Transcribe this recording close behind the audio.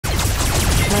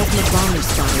bomber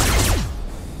spotted.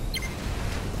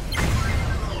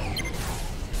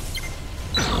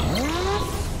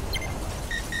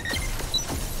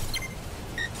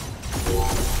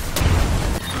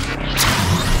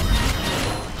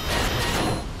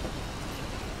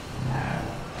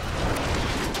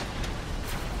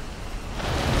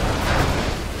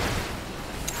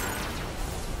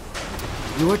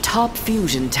 Your top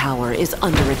fusion tower is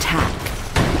under attack.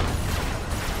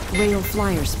 Rail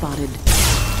flyer spotted.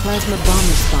 Plasma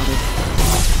bomber spotted.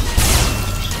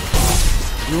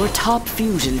 Your top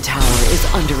fusion tower is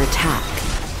under attack.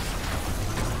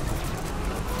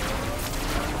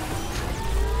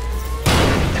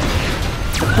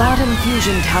 The bottom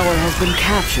fusion tower has been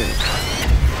captured.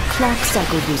 Clock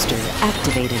cycle booster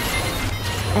activated.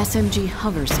 SMG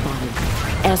hover spotted.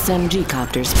 SMG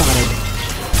copter spotted.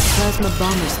 Plasma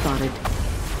bomber spotted.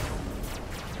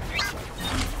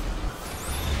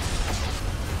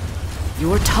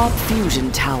 Your top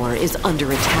fusion tower is under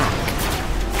attack.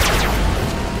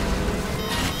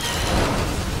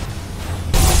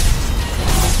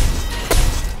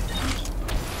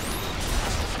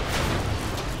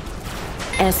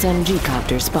 SMG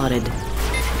copter spotted.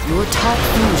 Your top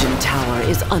fusion tower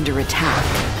is under attack.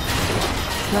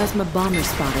 Plasma bomber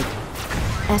spotted.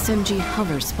 SMG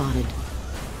hover spotted.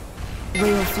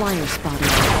 Rail flyer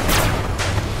spotted.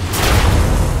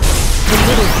 The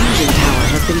middle fusion tower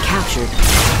has been captured.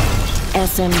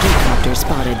 SMG copter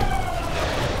spotted.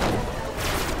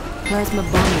 Plasma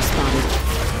bomber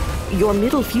spotted. Your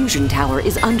middle fusion tower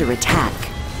is under attack.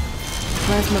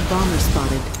 Plasma bomber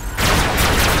spotted.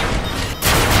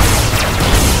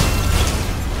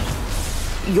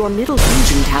 Your middle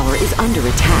fusion tower is under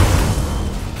attack.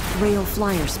 Rail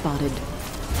flyer spotted.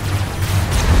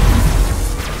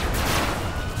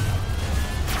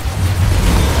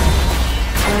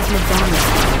 Plasma bomber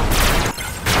spotted.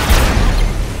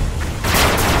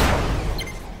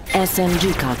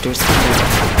 SMG copter spotted.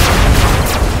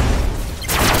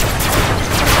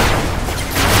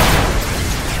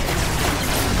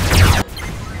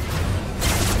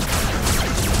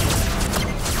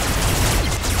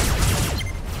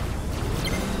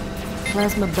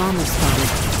 Plasma bomber spotted.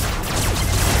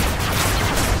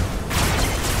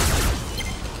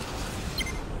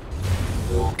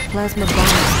 Plasma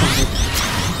bomber spotted.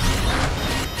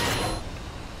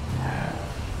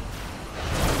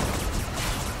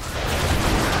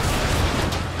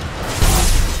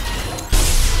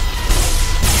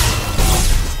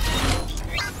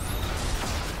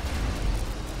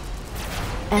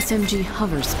 SMG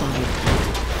hover spotted.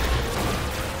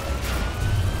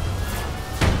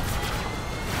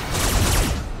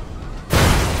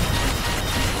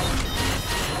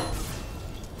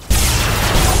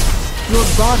 Your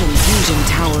bottom fusion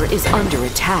tower is under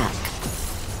attack.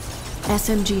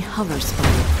 SMG hover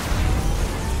spotted.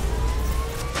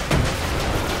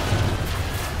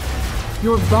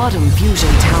 Your bottom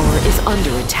fusion tower is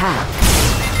under attack.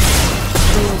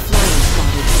 Rail flyer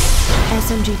spotted.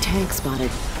 SMG tank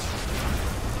spotted.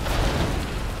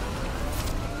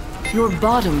 Your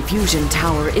bottom fusion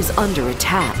tower is under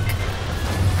attack.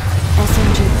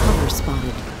 SMG hover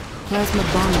spotted. Plasma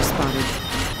bomber spotted.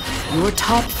 Your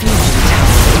top fusion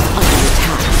tower is under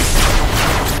attack.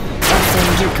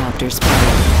 SMG copter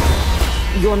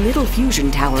spotted. Your middle fusion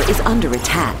tower is under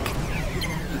attack.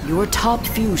 Your top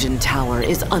fusion tower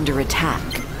is under attack.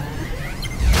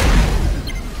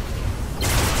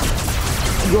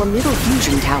 Your middle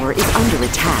fusion tower is under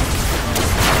attack.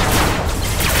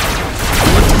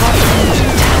 Your top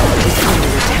fusion tower is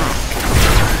under attack.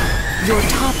 Your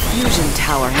top fusion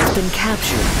tower has been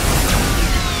captured.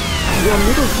 Your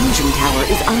middle fusion tower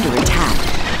is under attack.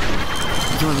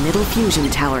 Your middle fusion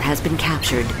tower has been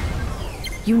captured.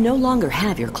 You no longer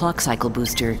have your clock cycle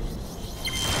booster.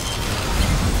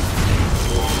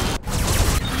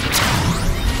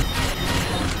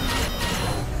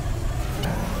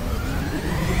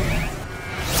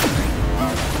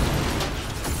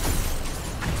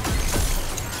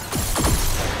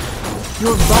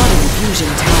 Your bottom fusion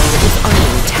tower is under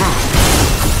attack.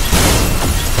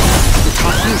 The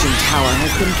top fusion tower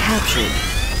has been captured.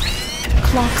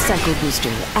 Clock cycle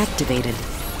booster activated.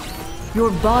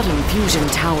 Your bottom fusion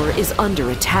tower is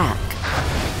under attack.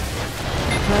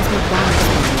 Plasma bomber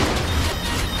spotted.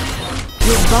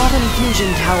 Your bottom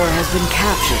fusion tower has been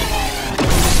captured.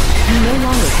 You no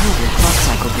longer have your clock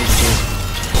cycle booster.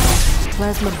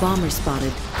 Plasma bomber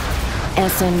spotted.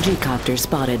 SMG copter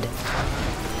spotted.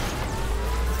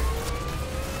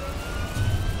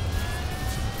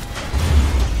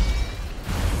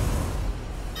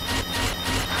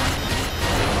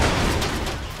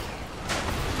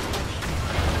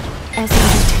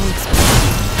 SMG tank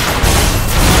spotted.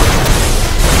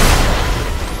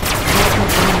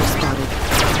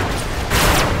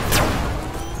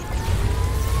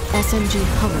 SMG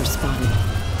hover spotted.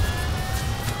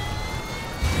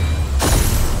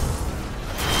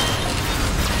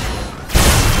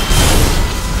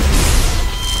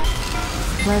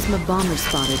 Plasma bomber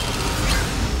spotted.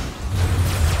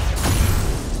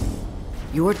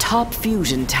 Your top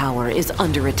fusion tower is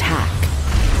under attack.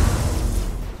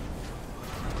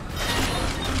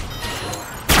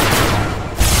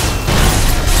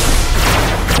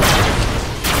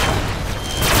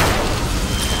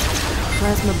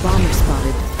 Plasma bomber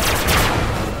spotted.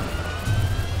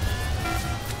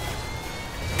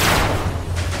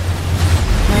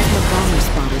 Plasma bomber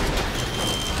spotted.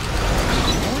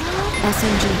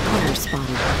 SMG hover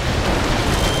spotted.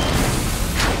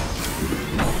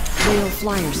 Rail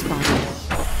flyer spotted.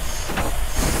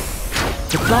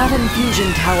 The bottom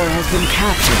fusion tower has been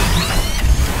captured.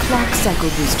 Clock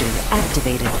cycle booster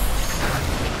activated.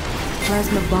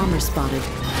 Plasma bomber spotted.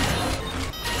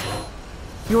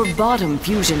 Your bottom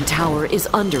fusion tower is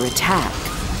under attack.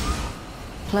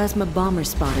 Plasma bomber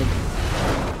spotted.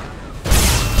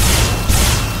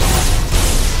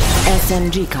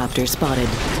 SMG copter spotted.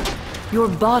 Your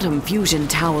bottom fusion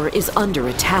tower is under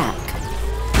attack.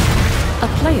 A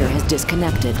player has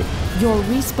disconnected. Your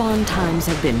respawn times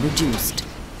have been reduced.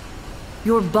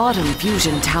 Your bottom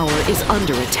fusion tower is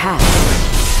under attack.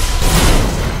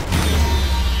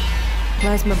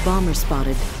 Plasma bomber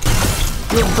spotted.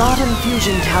 Your bottom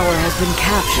fusion tower has been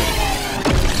captured.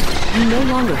 You no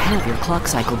longer have your clock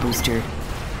cycle booster.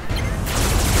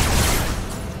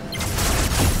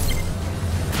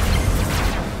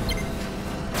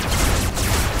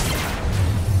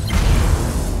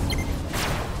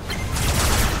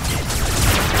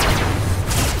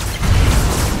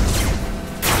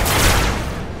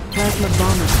 Plasma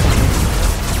bomber spotted.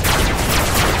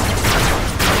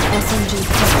 SMG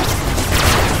cover spotted.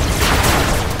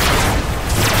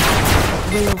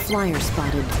 Rail flyer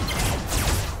spotted.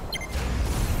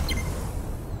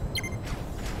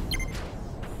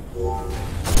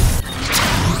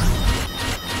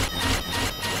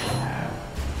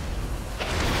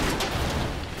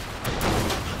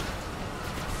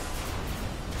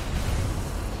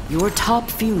 Your top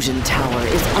fusion tower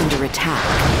is under attack.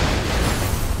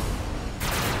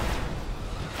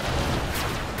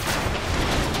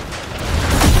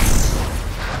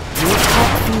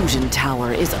 Fusion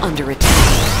tower is under attack.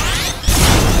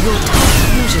 Your top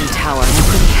fusion tower has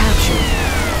been captured.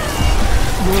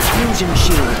 Your fusion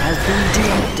shield has been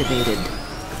deactivated.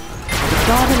 The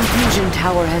bottom fusion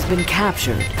tower has been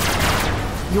captured.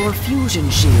 Your fusion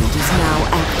shield is now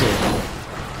active.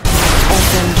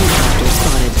 SMG copter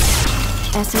spotted.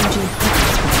 SMG hover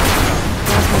spotted.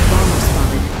 Plasma bomber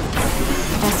spotted.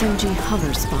 SMG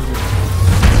hover spotted.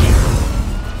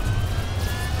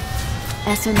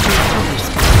 SMG hover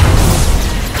spotted.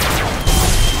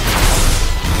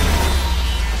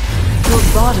 Your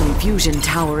bottom fusion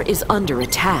tower is under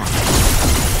attack.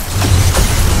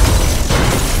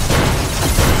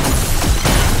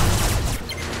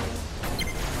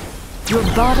 Your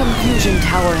bottom fusion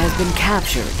tower has been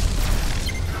captured.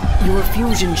 Your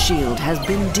fusion shield has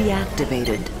been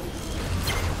deactivated.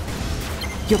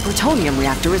 Your plutonium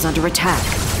reactor is under attack.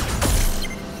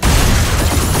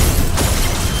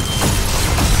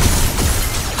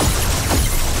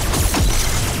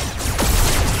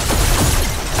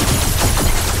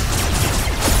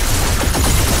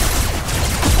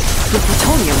 The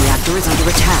plutonium reactor is under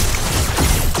attack.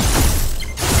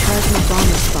 Plasma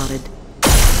bomber spotted.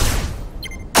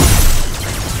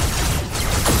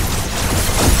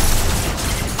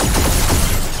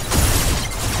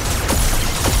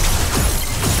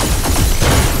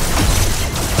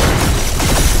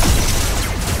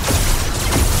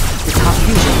 The top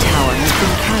fusion tower has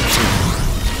been captured.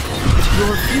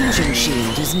 Your fusion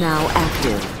shield is now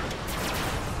active.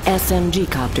 SMG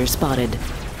copter spotted.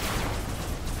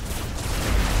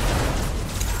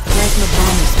 Plasma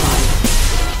bomber spotted.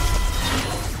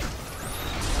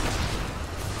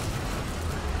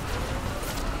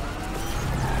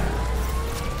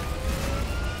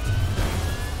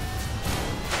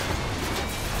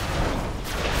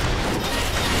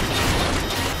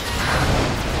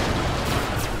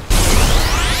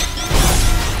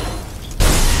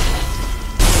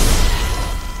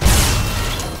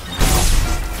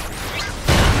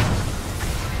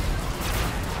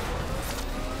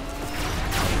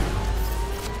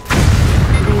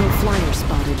 Flyer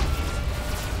spotted.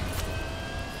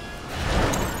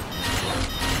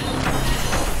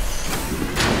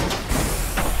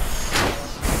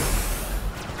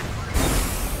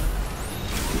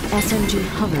 SMG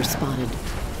hover spotted.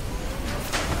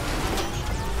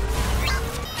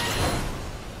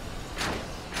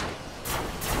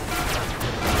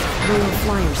 Rail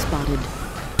flyer spotted.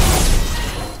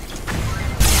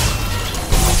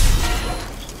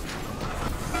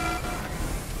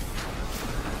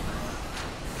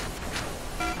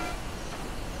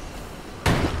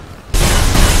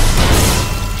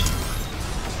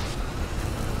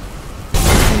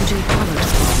 SMG power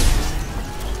spotted.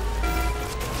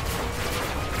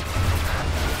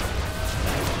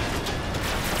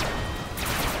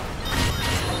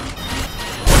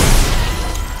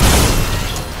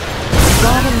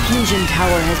 Bottom fusion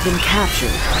tower has been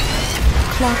captured.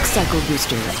 Clock cycle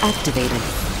booster activated.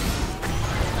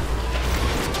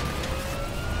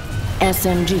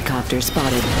 SMG copter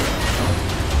spotted.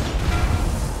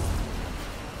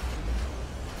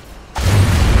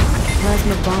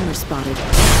 Plasma bomber spotted.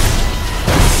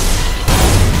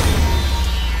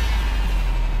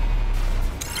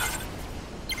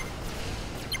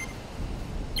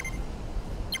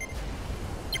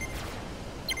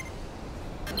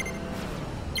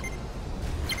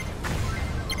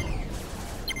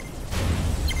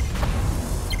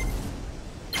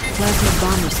 Plasma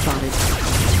bomber spotted.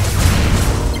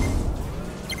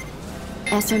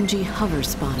 SMG hover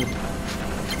spotted.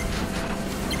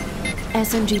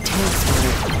 SMG tank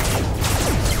spotted.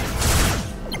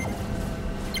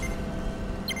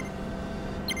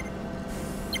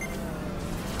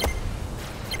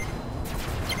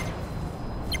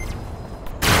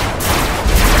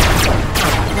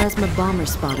 Plasma bomber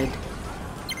spotted.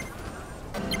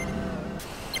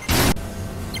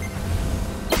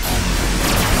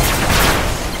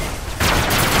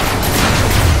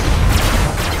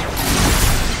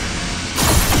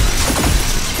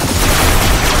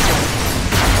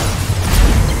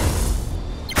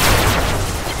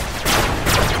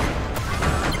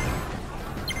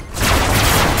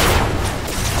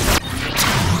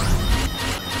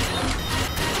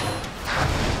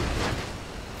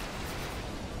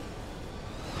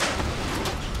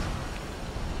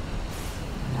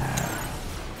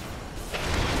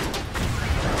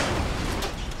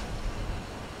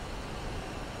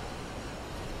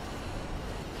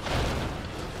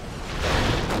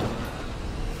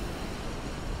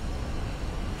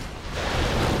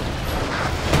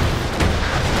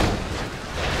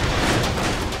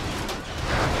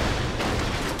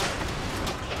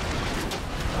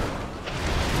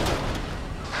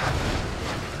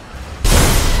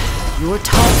 Your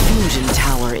top fusion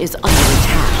tower is under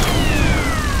attack.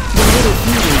 The middle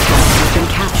fusion tower has been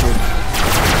captured.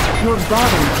 Your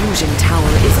bottom fusion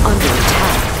tower is under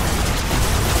attack.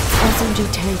 SMG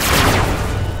tank spotted.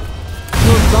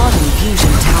 Your bottom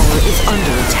fusion tower is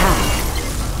under attack.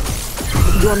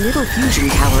 Your middle fusion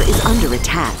tower is under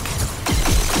attack.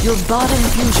 Your bottom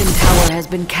fusion tower has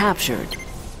been captured.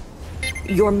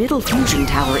 Your middle fusion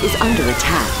tower is under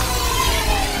attack.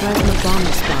 Plasma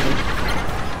bomber spotted.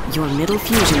 Your middle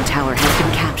fusion tower has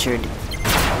been captured.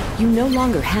 You no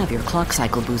longer have your clock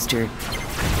cycle booster.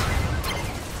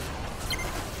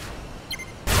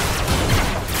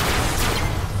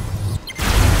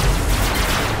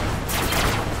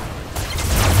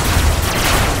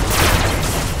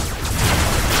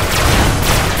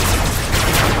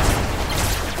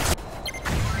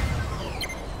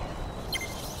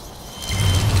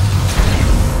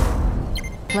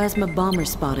 Plasma bomber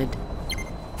spotted.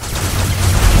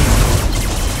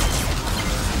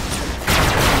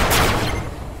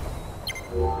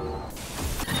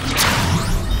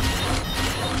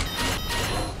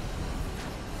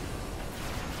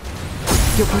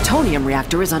 Your plutonium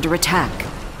reactor is under attack.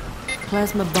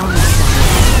 Plasma bomber spotted.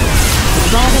 The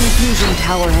bottom fusion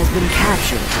tower has been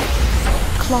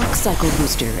captured. Clock cycle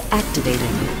booster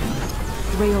activated.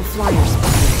 Rail flyer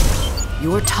spotted.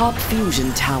 Your top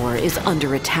fusion tower is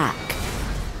under attack.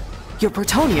 Your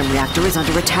plutonium reactor is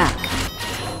under attack.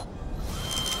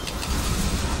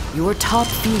 Your top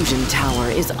fusion tower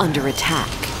is under attack.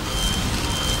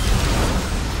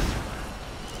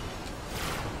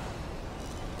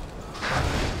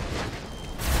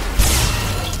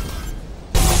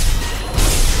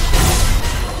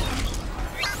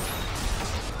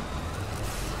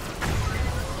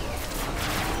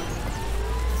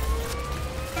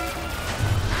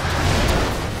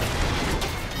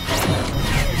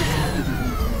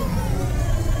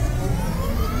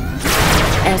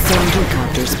 SMG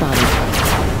copter spotted.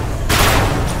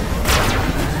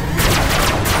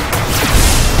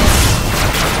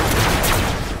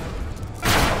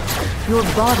 Your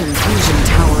bottom fusion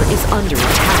tower is under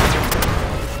attack.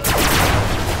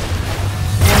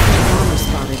 Bomber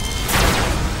spotted.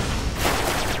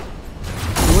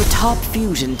 Your top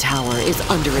fusion tower is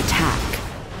under attack.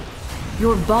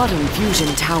 Your bottom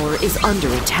fusion tower is under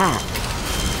attack.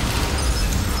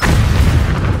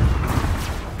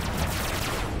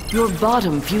 Your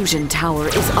bottom fusion tower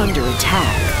is under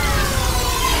attack.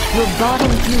 Your bottom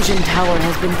fusion tower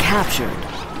has been captured.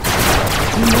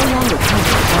 You no longer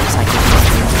counter clock cycle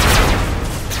booster.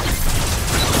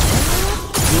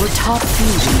 Your top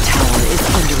fusion tower is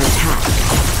under attack.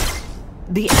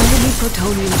 The enemy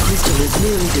plutonium crystal is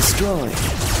nearly destroyed.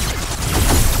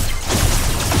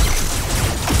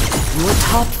 Your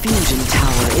top fusion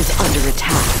tower is under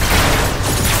attack.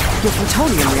 Your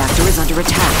plutonium reactor is under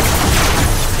attack.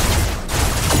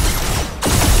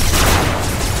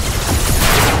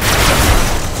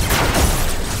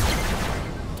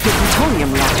 Your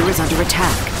plutonium reactor is under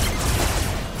attack.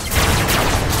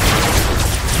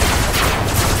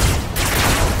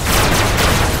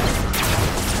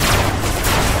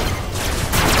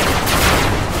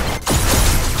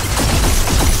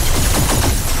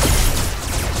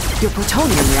 Your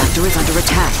plutonium reactor is under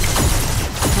attack.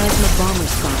 Plasma bomber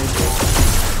spotted.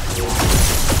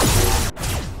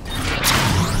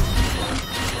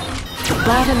 The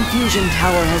bottom fusion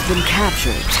tower has been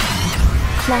captured.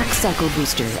 Clock cycle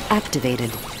booster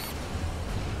activated.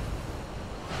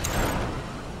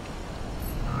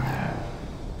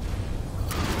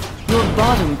 Your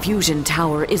bottom fusion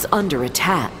tower is under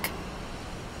attack.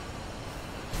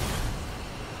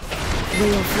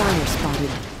 Rail flyer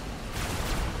spotted.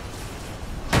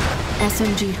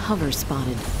 SMG hover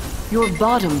spotted. Your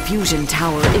bottom fusion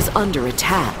tower is under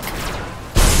attack.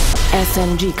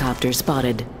 SMG copter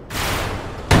spotted.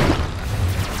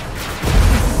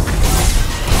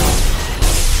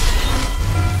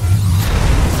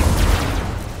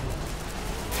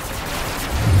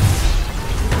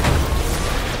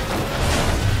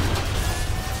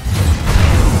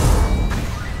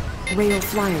 Rail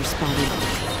flyer spotted.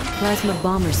 Plasma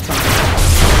bomber spotted.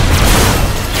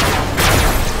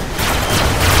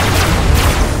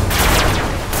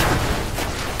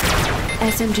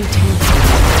 SMG tank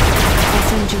spotted.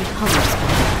 SMG hover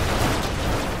spotted.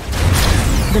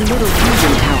 The middle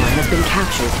fusion tower has been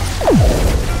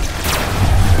captured.